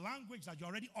to a language that you're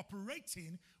already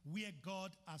operating where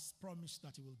God has promised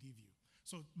that he will give you.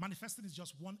 So manifesting is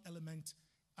just one element.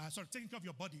 Taking care of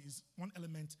your body is one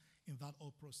element in that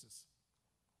whole process.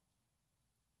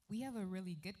 We have a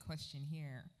really good question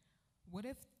here. What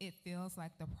if it feels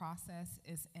like the process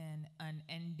is an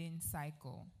unending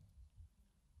cycle?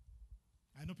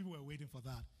 I know people were waiting for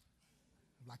that.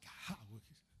 I'm like, how?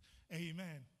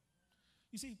 Amen.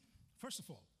 You see, first of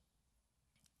all,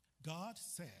 God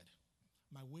said,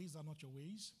 my ways are not your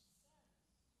ways,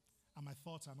 and my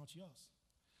thoughts are not yours.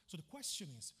 So the question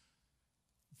is,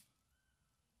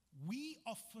 we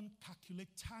often calculate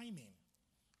timing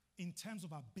in terms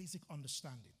of our basic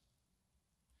understanding.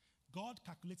 God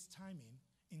calculates timing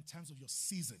in terms of your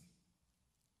season.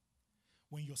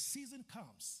 When your season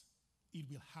comes, it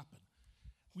will happen.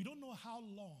 We don't know how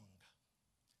long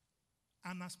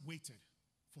Anna waited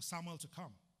for Samuel to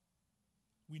come.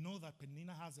 We know that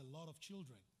Peninnah has a lot of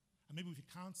children. And maybe if he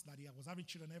counts that he was having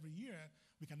children every year,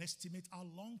 we can estimate how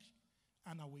long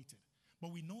Anna waited.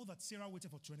 But we know that Sarah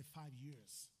waited for 25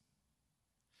 years.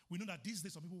 We know that these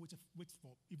days some people wait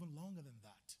for even longer than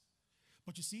that.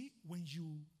 But you see, when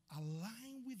you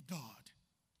align with God,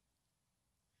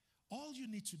 all you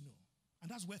need to know,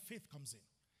 and that's where faith comes in,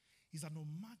 is that no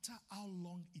matter how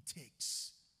long it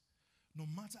takes, no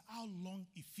matter how long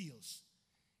it feels,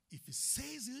 if he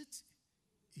says it,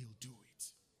 he'll do it.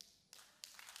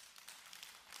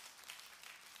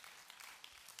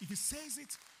 If he says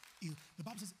it, the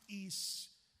Bible says,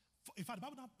 in fact, the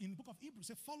Bible in the book of Hebrews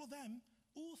says, follow them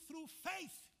who through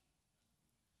faith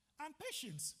and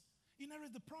patience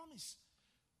inherit the promise.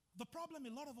 The problem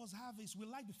a lot of us have is we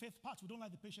like the faith part, we don't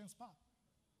like the patience part.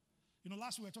 You know,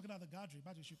 last week we were talking about the gathering.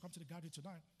 Imagine you should come to the gathering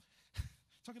tonight.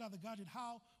 Talking about the gathering,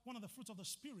 how one of the fruits of the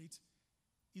Spirit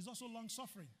is also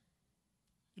long-suffering.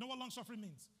 You know what long-suffering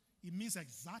means? It means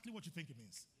exactly what you think it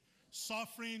means.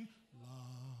 Suffering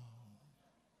long.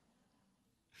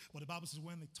 But the Bible says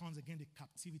when it turns again the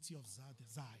captivity of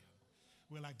desire,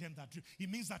 we're like them that dream. It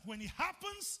means that when it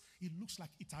happens, it looks like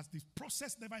the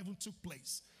process never even took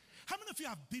place. How many of you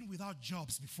have been without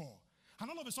jobs before? And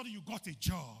all of a sudden you got a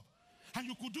job. And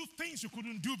you could do things you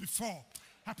couldn't do before.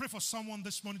 I pray for someone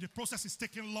this morning. The process is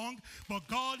taking long, but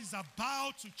God is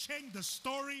about to change the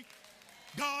story.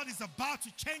 God is about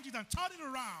to change it and turn it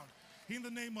around in the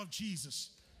name of Jesus.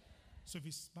 So if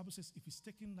the Bible says if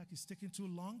it's taking too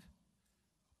long,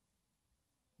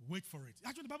 wait for it.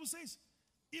 Actually, the Bible says,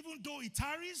 even though it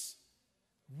tarries,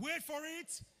 wait for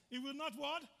it. It will not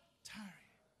what? Tarry.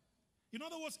 In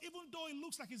other words, even though it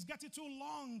looks like it's getting too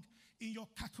long in your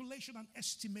calculation and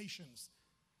estimations,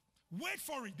 wait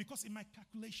for it, because in my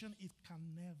calculation, it can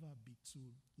never be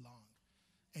too long.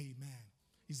 Amen.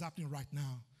 It's happening right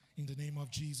now in the name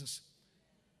of Jesus.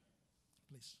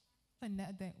 Please.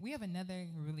 We have another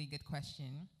really good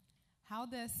question. How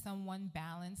does someone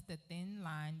balance the thin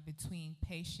line between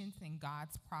patience in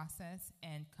God's process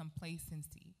and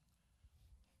complacency?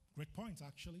 Great point,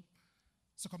 actually.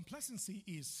 So complacency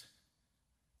is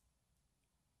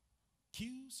Q,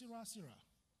 Sarah, Sarah.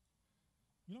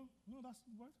 You know that's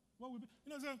what we be. You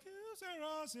know, it's like, Q,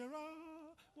 Sarah, Sarah,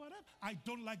 whatever. I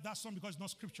don't like that song because it's not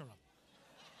scriptural.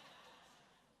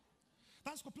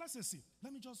 That's complacency.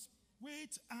 Let me just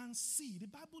wait and see. The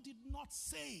Bible did not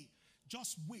say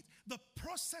just wait. The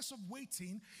process of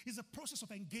waiting is a process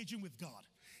of engaging with God.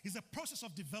 It's a process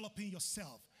of developing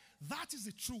yourself. That is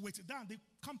the true waiting. The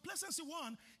complacency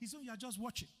one is when you're just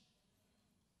watching.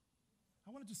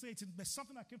 I wanted to say it. There's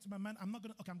something that came to my mind. I'm going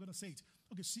to say it.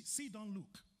 Okay, see, don't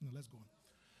look. No, let's go on.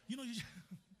 You know,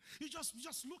 you're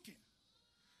just looking.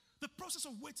 The process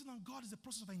of waiting on God is the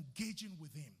process of engaging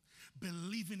with Him,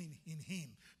 believing in Him,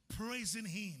 praising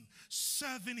Him,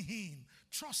 serving Him,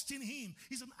 trusting Him.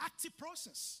 It's an active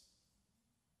process.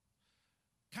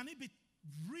 Can it be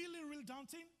really, really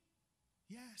daunting?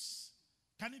 Yes.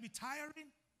 Can it be tiring?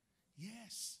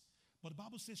 Yes. But the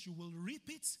Bible says you will reap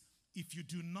it if you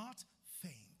do not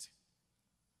faint.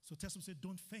 So tell someone, say,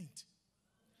 don't faint.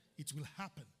 It will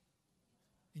happen.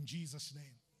 In Jesus'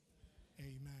 name.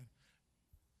 Amen.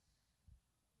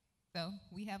 So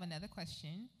we have another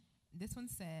question. This one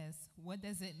says, what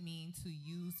does it mean to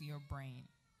use your brain?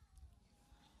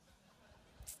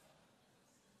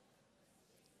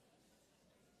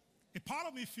 A part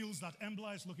of me feels that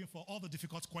Embla is looking for all the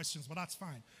difficult questions, but that's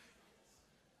fine.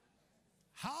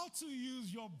 How to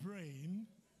use your brain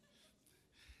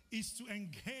is to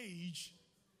engage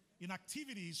in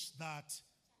activities that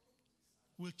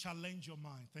will challenge your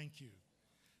mind. Thank you.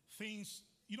 things,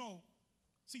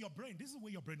 see your brain, this is the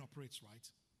way your brain operates, right?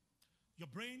 Your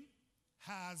brain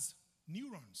has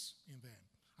neurons in them.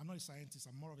 I'm not a scientist,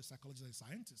 I'm more of a psychologist than a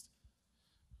scientist.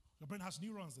 Your brain has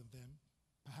neurons in them,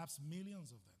 perhaps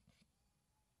millions of them.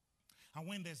 And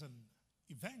when there's an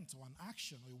event or an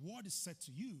action or a word is said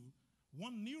to you,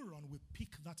 one neuron will pick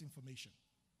that information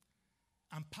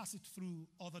and pass it through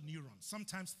other neurons,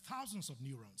 sometimes thousands of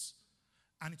neurons,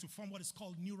 and it will form what is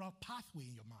called neural pathway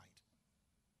in your mind.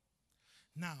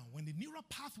 Now, when the neural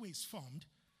pathway is formed,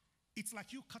 it's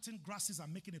like you cutting grasses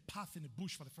and making a path in a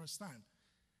bush for the first time.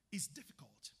 It's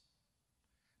difficult.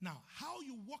 Now, how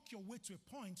you work your way to a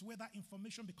point where that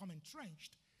information becomes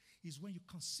entrenched is when you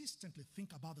consistently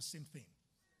think about the same thing.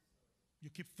 You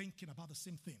keep thinking about the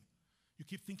same thing. You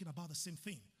keep thinking about the same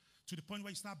thing to the point where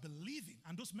you start believing,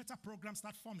 and those meta programs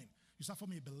start forming. You start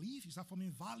forming a belief, you start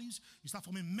forming values, you start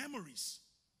forming memories.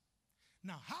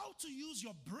 Now, how to use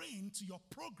your brain to your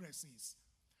progress is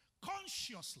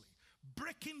consciously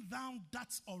breaking down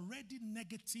that already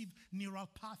negative neural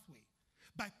pathway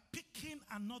by picking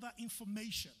another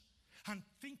information and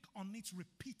think on it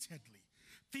repeatedly.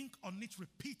 Think on it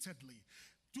repeatedly.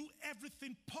 Do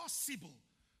everything possible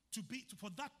for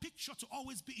that picture to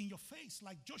always be in your face.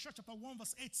 Like Joshua chapter 1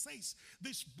 verse 8 says,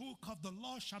 this book of the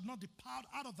law shall not depart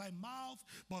out of thy mouth,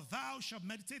 but thou shalt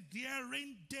meditate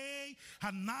therein day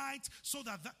and night, so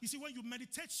that, you see, when you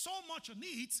meditate so much on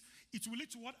it, it will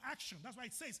lead to what action? That's why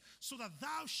it says, so that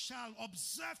thou shalt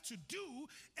observe to do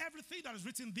everything that is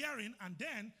written therein, and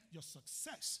then your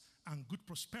success and good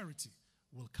prosperity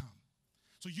will come.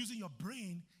 So using your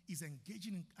brain is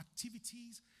engaging in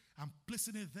activities and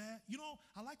placing it there.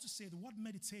 I like to say the word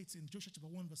meditate in Joshua chapter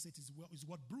 1 verse 8 is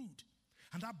what brood.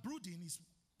 And that brooding is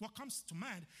what comes to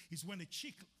mind is when a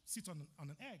chick sits on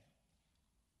an egg.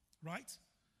 Right?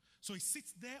 So it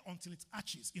sits there until it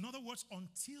hatches. In other words,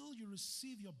 until you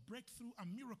receive your breakthrough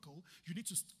and miracle, you need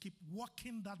to keep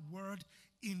working that word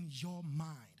in your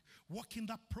mind. Working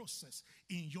that process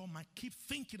in your mind. Keep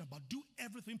thinking about, do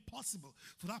everything possible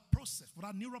for that process, for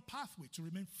that neural pathway to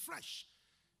remain fresh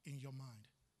in your mind.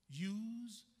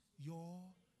 Use your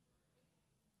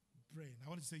brain. I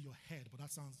want to say your head, but that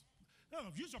sounds,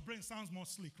 use your brain sounds more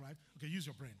sleek, right? Okay, use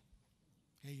your brain.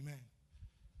 Amen.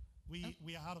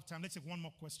 We are out of time. Let's take one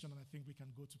more question and I think we can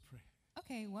go to pray.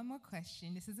 Okay, one more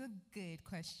question. This is a good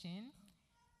question.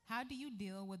 How do you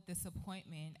deal with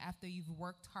disappointment after you've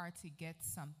worked hard to get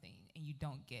something and you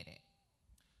don't get it?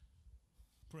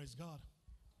 Praise God.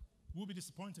 We'll be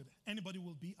disappointed. Anybody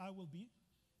will be, I will be.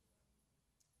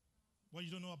 What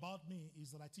you don't know about me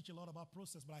is that I teach a lot about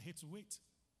process, but I hate to wait.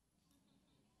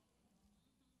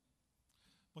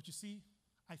 But you see,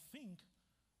 I think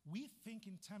we think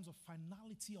in terms of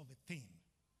finality of a thing.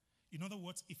 In other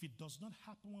words, if it does not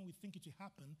happen when we think it will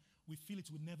happen, we feel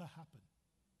it will never happen.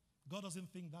 God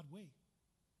doesn't think that way.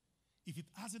 If it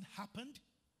hasn't happened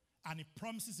and He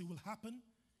promises it will happen,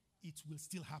 it will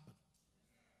still happen.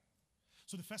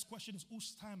 So the first question is,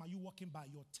 whose time are you walking by?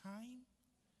 Your time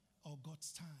or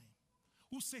God's time?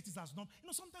 Who says it has not?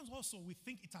 Sometimes also we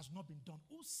think it has not been done.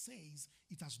 Who says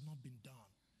it has not been done?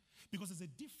 Because there's a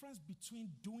difference between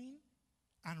doing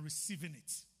and receiving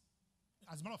it.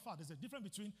 As a matter of fact, there's a difference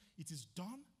between it is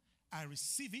done, I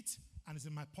receive it, and it's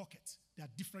in my pocket. There are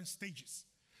different stages.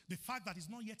 The fact that it's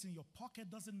not yet in your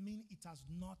pocket doesn't mean it has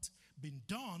not been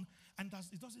done, and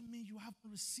it doesn't mean you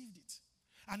haven't received it.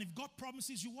 And if God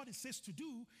promises you, what it says to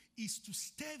do is to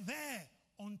stay there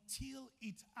until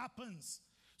it happens.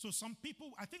 So some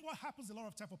people, I think what happens a lot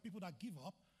of time for people that give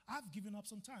up, I've given up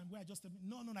some time where I just,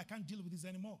 no, I can't deal with this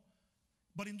anymore.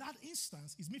 But in that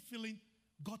instance, it's me feeling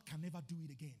God can never do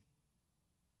it again.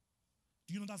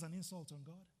 Do you know that's an insult on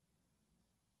God?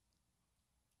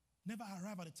 Never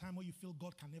arrive at a time where you feel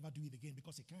God can never do it again,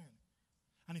 because He can.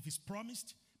 And if He's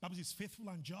promised, the Bible is faithful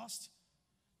and just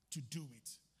to do it.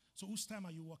 So whose time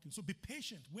are you walking? So be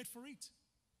patient. Wait for it.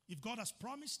 If God has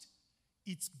promised,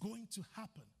 it's going to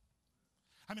happen.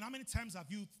 How many times have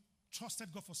you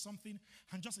trusted God for something,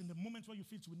 and just in the moment where you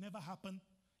feel it will never happen,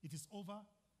 it is over,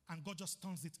 and God just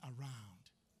turns it around?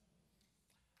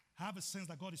 I have a sense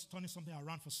that God is turning something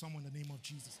around for someone in the name of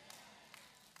Jesus.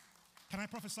 Can I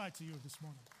prophesy to you this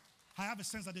morning? I have a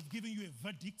sense that they've given you a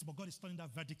verdict, but God is turning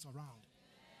that verdict around.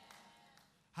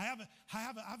 I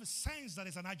have a sense that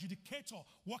there's an adjudicator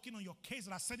working on your case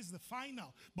that I said is the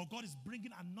final, but God is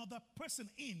bringing another person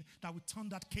in that will turn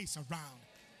that case around.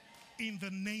 In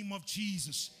the name of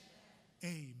Jesus.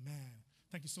 Amen.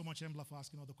 Thank you so much, Embla, for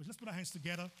asking all the questions. Let's put our hands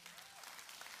together.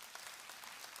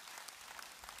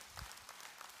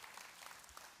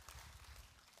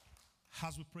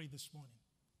 As we pray this morning.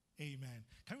 Amen.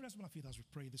 Can we rest on our feet as we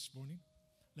pray this morning?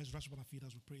 Let's rise up on our feet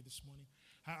as we pray this morning.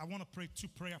 I want to pray 2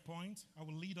 prayer points. I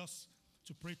will lead us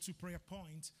to pray 2 prayer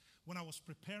points. When I was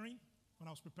preparing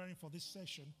for this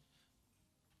session,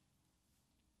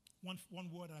 one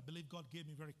word that I believe God gave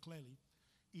me very clearly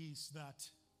is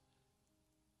that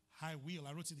I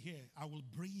wrote it here, I will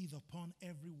breathe upon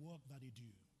every work that you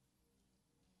do.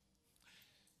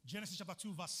 Genesis chapter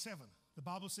 2 verse 7. The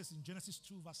Bible says in Genesis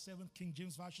 2 verse 7, King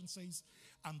James Version says,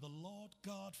 and the Lord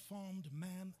God formed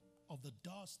man of the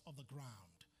dust of the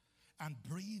ground and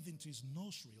breathed into his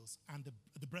nostrils and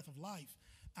the breath of life,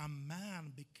 and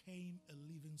man became a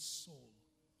living soul.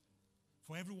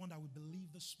 For everyone that will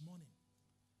believe this morning,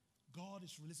 God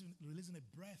is releasing a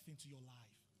breath into your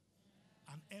life.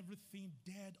 And everything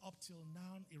dead up till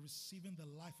now is receiving the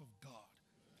life of God.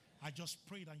 I just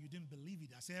prayed and you didn't believe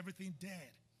it. I said everything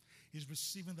dead is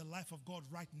receiving the life of God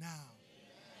right now.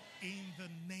 In the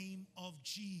name of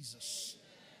Jesus.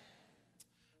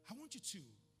 I want you to,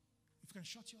 if you can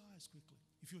shut your eyes quickly.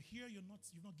 If you're here, you're not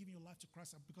giving your life to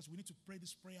Christ, because we need to pray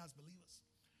this prayer as believers.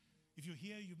 If you're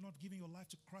here, you've not given your life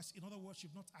to Christ. In other words,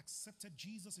 you've not accepted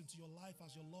Jesus into your life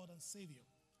as your Lord and Savior.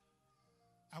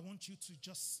 I want you to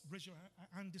just raise your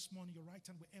hand this morning, your right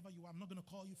hand, wherever you are. I'm not going to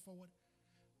call you forward.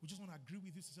 We just want to agree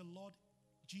with you to say, Lord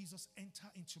Jesus,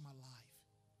 enter into my life.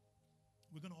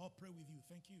 We're going to all pray with you.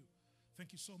 Thank you.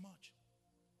 Thank you so much.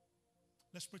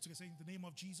 Let's pray together. Say, in the name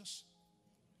of Jesus,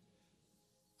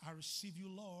 I receive you,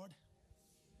 Lord,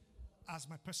 as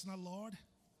my personal Lord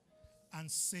and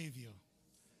Savior.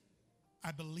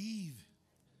 I believe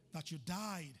that you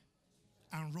died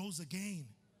and rose again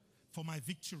for my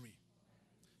victory.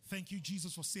 Thank you,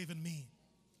 Jesus, for saving me.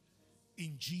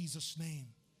 In Jesus' name,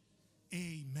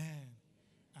 amen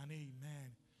and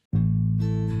amen.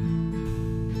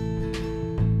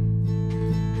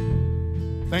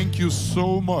 Thank you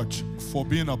so much for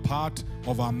being a part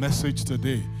of our message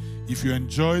today. If you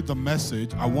enjoyed the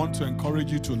message, I want to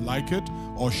encourage you to like it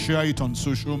or share it on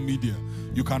social media.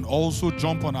 You can also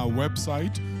jump on our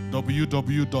website,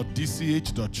 www.dch.church,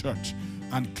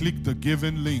 and click the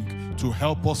giving link to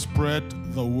help us spread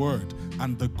the word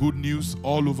and the good news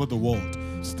all over the world.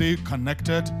 Stay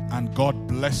connected and God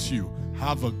bless you.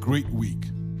 Have a great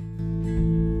week.